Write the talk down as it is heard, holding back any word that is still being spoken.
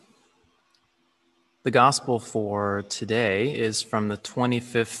The gospel for today is from the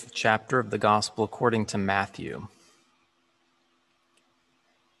 25th chapter of the gospel according to Matthew.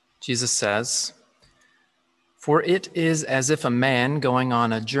 Jesus says, "For it is as if a man going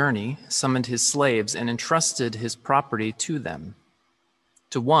on a journey summoned his slaves and entrusted his property to them.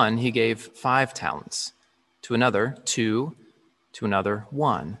 To one he gave 5 talents, to another 2, to another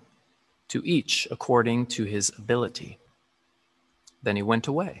 1, to each according to his ability. Then he went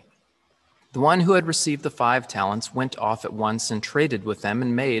away. The one who had received the 5 talents went off at once and traded with them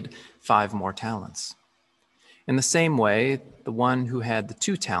and made 5 more talents. In the same way, the one who had the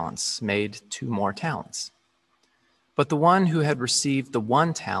 2 talents made 2 more talents. But the one who had received the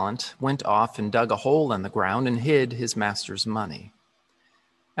 1 talent went off and dug a hole in the ground and hid his master's money.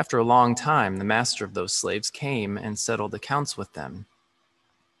 After a long time, the master of those slaves came and settled accounts with them.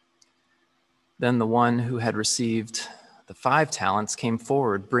 Then the one who had received the 5 talents came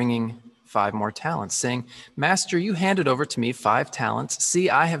forward, bringing 5 more talents, saying, 'Master, you handed over to me 5 talents. See,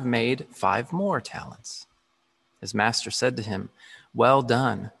 I have made 5 more talents.' His master said to him, 'Well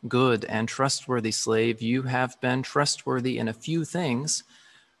done, good and trustworthy slave. You have been trustworthy in a few things.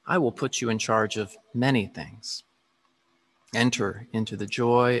 I will put you in charge of many things. Enter into the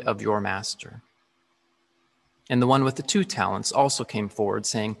joy of your master.' And the one with the 2 talents also came forward,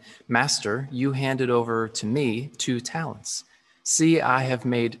 saying, 'Master, you handed over to me 2 talents. See, I have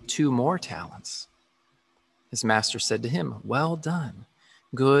made 2 more talents.' His master said to him, 'Well done,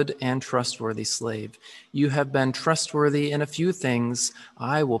 good and trustworthy slave. You have been trustworthy in a few things.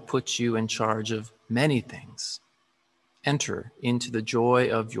 I will put you in charge of many things. Enter into the joy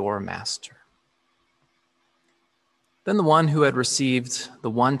of your master.' Then the one who had received the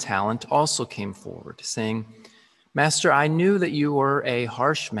 1 talent also came forward, saying, 'Master, I knew that you were a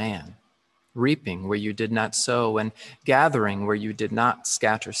harsh man, reaping where you did not sow and gathering where you did not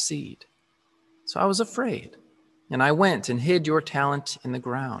scatter seed. So I was afraid, and I went and hid your talent in the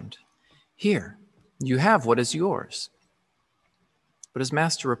ground. Here, you have what is yours.' But his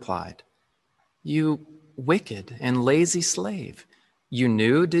master replied, 'You wicked and lazy slave. You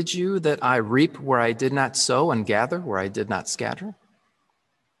knew, did you, that I reap where I did not sow and gather where I did not scatter?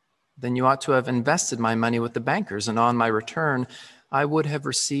 Then you ought to have invested my money with the bankers, and on my return I would have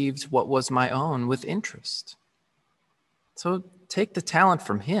received what was my own with interest. So take the talent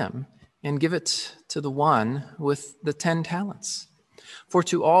from him and give it to the one with the 10 talents. For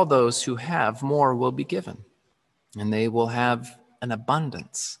to all those who have, more will be given, and they will have an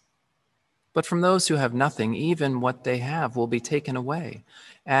abundance. But from those who have nothing, even what they have will be taken away.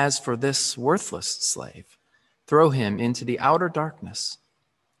 As for this worthless slave, throw him into the outer darkness,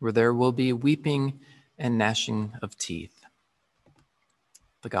 where there will be weeping and gnashing of teeth.'"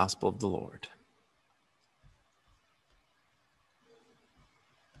 The gospel of the Lord.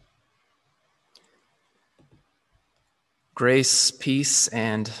 Grace, peace,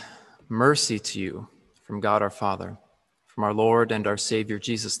 and mercy to you from God our Father, from our Lord and our Savior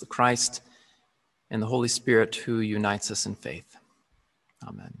Jesus the Christ, and the Holy Spirit who unites us in faith.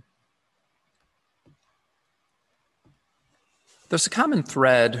 Amen. There's a common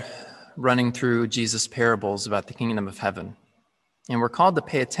thread running through Jesus' parables about the kingdom of heaven, and we're called to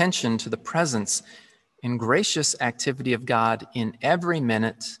pay attention to the presence and gracious activity of God in every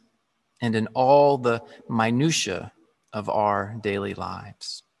minute and in all the minutiae of our daily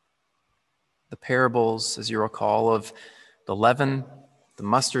lives. The parables, as you recall, of the leaven, the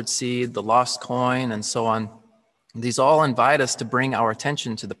mustard seed, the lost coin, and so on, these all invite us to bring our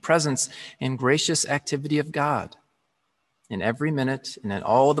attention to the presence and gracious activity of God in every minute and in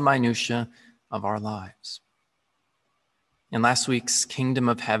all the minutiae of our lives. In last week's Kingdom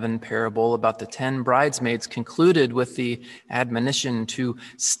of Heaven parable about the 10 bridesmaids concluded with the admonition to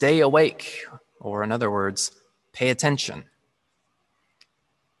stay awake, or in other words, pay attention.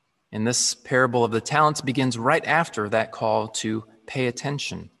 And this parable of the talents begins right after that call to pay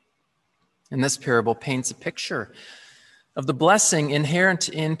attention. And this parable paints a picture of the blessing inherent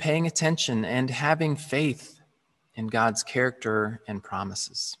in paying attention and having faith in God's character and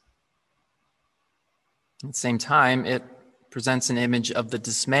promises. At the same time, it presents an image of the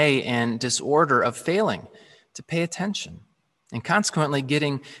dismay and disorder of failing to pay attention and consequently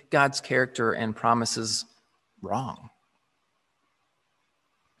getting God's character and promises wrong.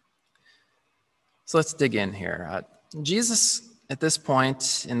 So let's dig in here. Jesus, at this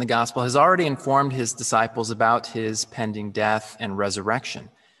point in the gospel, has already informed his disciples about his pending death and resurrection.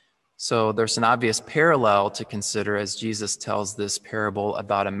 So there's an obvious parallel to consider as Jesus tells this parable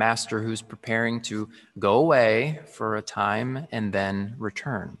about a master who's preparing to go away for a time and then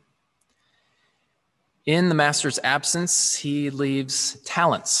return. In the master's absence, he leaves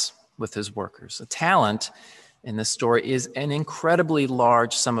talents with his workers. A talent in this story is an incredibly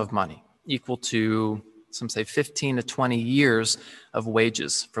large sum of money, equal to, some say, 15 to 20 years of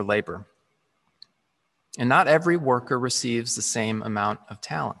wages for labor. And not every worker receives the same amount of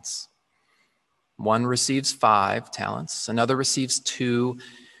talents. One receives 5 talents, another receives 2,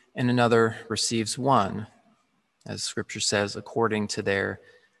 and another receives 1, as Scripture says, according to their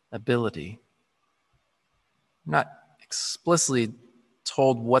ability. I'm not explicitly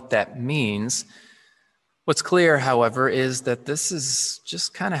told what that means. What's clear, however, is that this is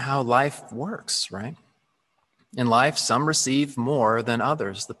just kind of how life works, right? In life, some receive more than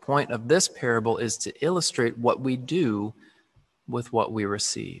others. The point of this parable is to illustrate what we do with what we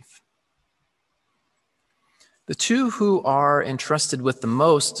receive. The 2 who are entrusted with the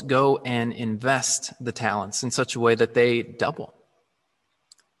most go and invest the talents in such a way that they double.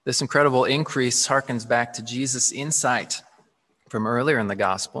 This incredible increase harkens back to Jesus' insight from earlier in the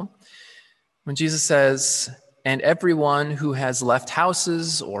gospel, when Jesus says, "And everyone who has left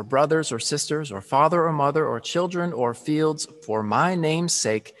houses or brothers or sisters or father or mother or children or fields for my name's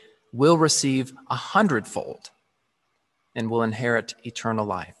sake will receive 100-fold and will inherit eternal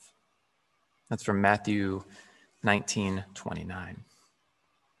life." That's from Matthew 19:29.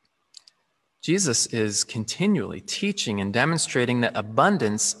 Jesus is continually teaching and demonstrating that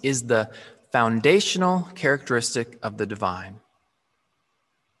abundance is the foundational characteristic of the divine.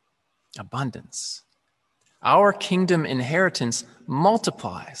 Abundance. Our kingdom inheritance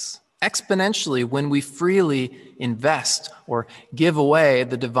multiplies exponentially when we freely invest or give away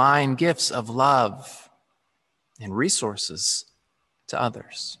the divine gifts of love and resources to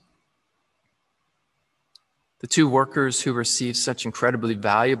others. The 2 workers who received such incredibly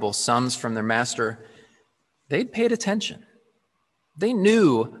valuable sums from their master, they'd paid attention. They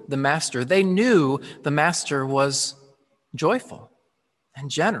knew the master. They knew the master was joyful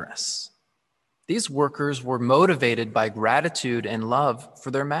and generous. These workers were motivated by gratitude and love for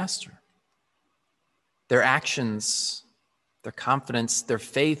their master. Their actions, their confidence, their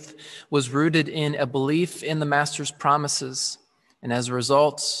faith was rooted in a belief in the master's promises. And as a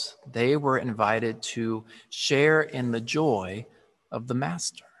result, they were invited to share in the joy of the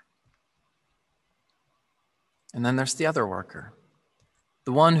master. And then there's the other worker,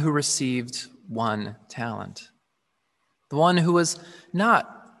 the one who received 1 talent, the one who was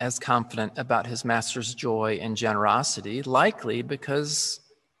not as confident about his master's joy and generosity, likely because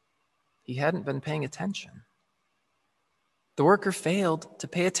he hadn't been paying attention. The worker failed to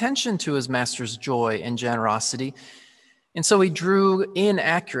pay attention to his master's joy and generosity, and so he drew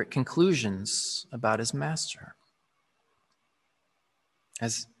inaccurate conclusions about his master.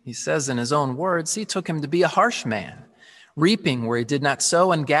 As he says in his own words, he took him to be a harsh man, reaping where he did not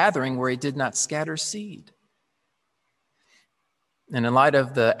sow and gathering where he did not scatter seed. And in light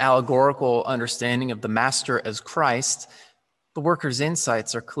of the allegorical understanding of the master as Christ, the worker's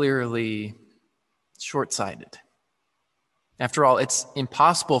insights are clearly short-sighted. After all, it's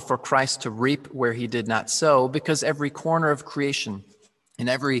impossible for Christ to reap where he did not sow, because every corner of creation and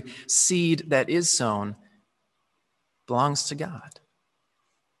every seed that is sown belongs to God.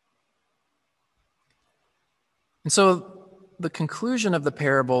 And so the conclusion of the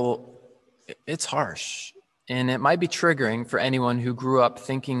parable, it's harsh, and it might be triggering for anyone who grew up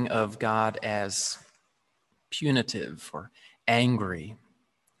thinking of God as punitive or angry,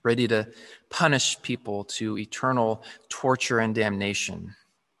 ready to punish people to eternal torture and damnation.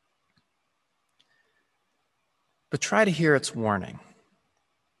 But try to hear its warning.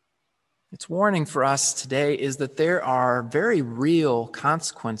 Its warning for us today is that there are very real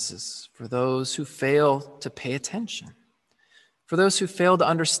consequences for those who fail to pay attention, for those who fail to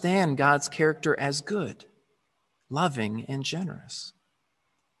understand God's character as good, loving, and generous.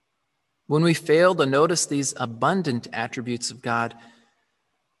 When we fail to notice these abundant attributes of God,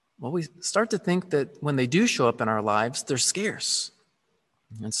 well, we start to think that when they do show up in our lives, they're scarce.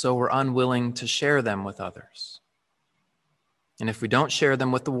 And so we're unwilling to share them with others. And if we don't share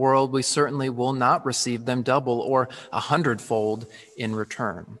them with the world, we certainly will not receive them double or 100-fold in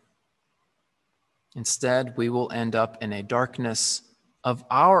return. Instead, we will end up in a darkness of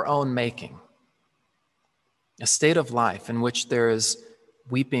our own making, a state of life in which there is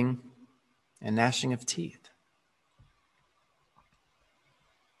weeping and gnashing of teeth.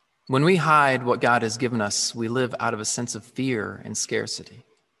 When we hide what God has given us, we live out of a sense of fear and scarcity.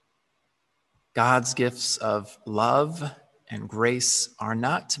 God's gifts of love and grace are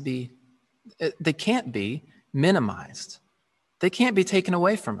not to be, they can't be minimized. They can't be taken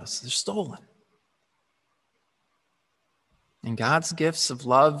away from us. They're stolen. And God's gifts of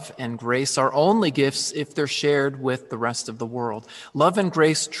love and grace are only gifts if they're shared with the rest of the world. Love and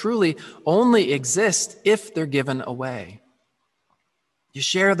grace truly only exist if they're given away. You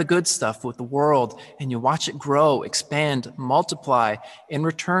share the good stuff with the world and you watch it grow, expand, multiply, and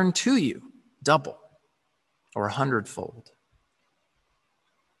return to you double or a hundredfold.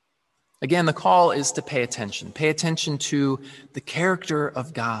 Again, the call is to pay attention. Pay attention to the character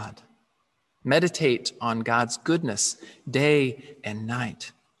of God. Meditate on God's goodness day and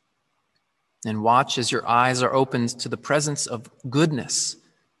night. And watch as your eyes are opened to the presence of goodness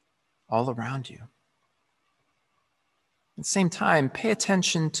all around you. At the same time, pay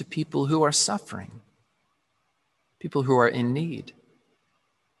attention to people who are suffering, people who are in need,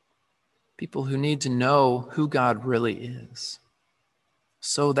 people who need to know who God really is,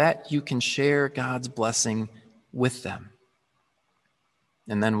 so that you can share God's blessing with them.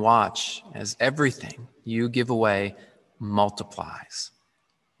 And then watch as everything you give away multiplies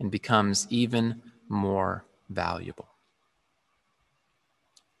and becomes even more valuable.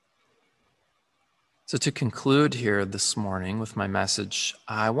 So to conclude here this morning with my message,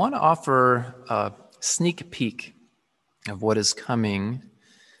 I want to offer a sneak peek of what is coming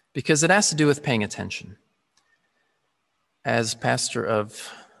because it has to do with paying attention. As pastor of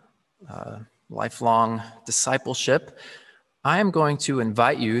lifelong discipleship, I am going to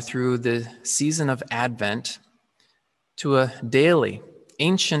invite you through the season of Advent to a daily,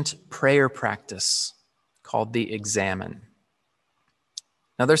 ancient prayer practice called the Examen.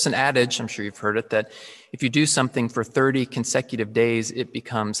 Now, there's an adage, I'm sure you've heard it, that if you do something for 30 consecutive days, it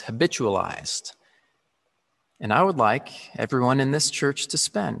becomes habitualized. And I would like everyone in this church to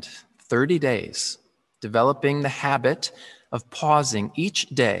spend 30 days developing the habit of pausing each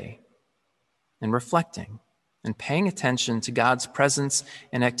day and reflecting and paying attention to God's presence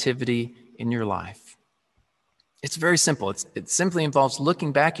and activity in your life. It's very simple. It simply involves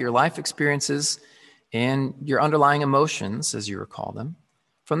looking back at your life experiences and your underlying emotions, as you recall them,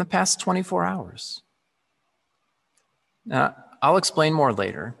 from the past 24 hours. Now, I'll explain more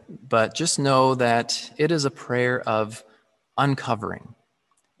later, but just know that it is a prayer of uncovering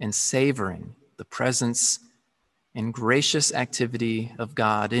and savoring the presence and gracious activity of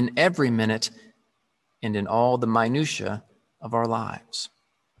God in every minute and in all the minutiae of our lives.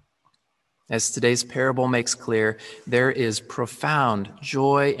 As today's parable makes clear, there is profound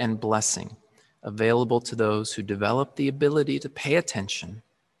joy and blessing available to those who develop the ability to pay attention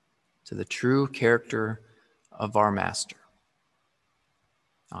to the true character of our Master.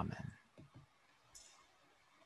 Amen.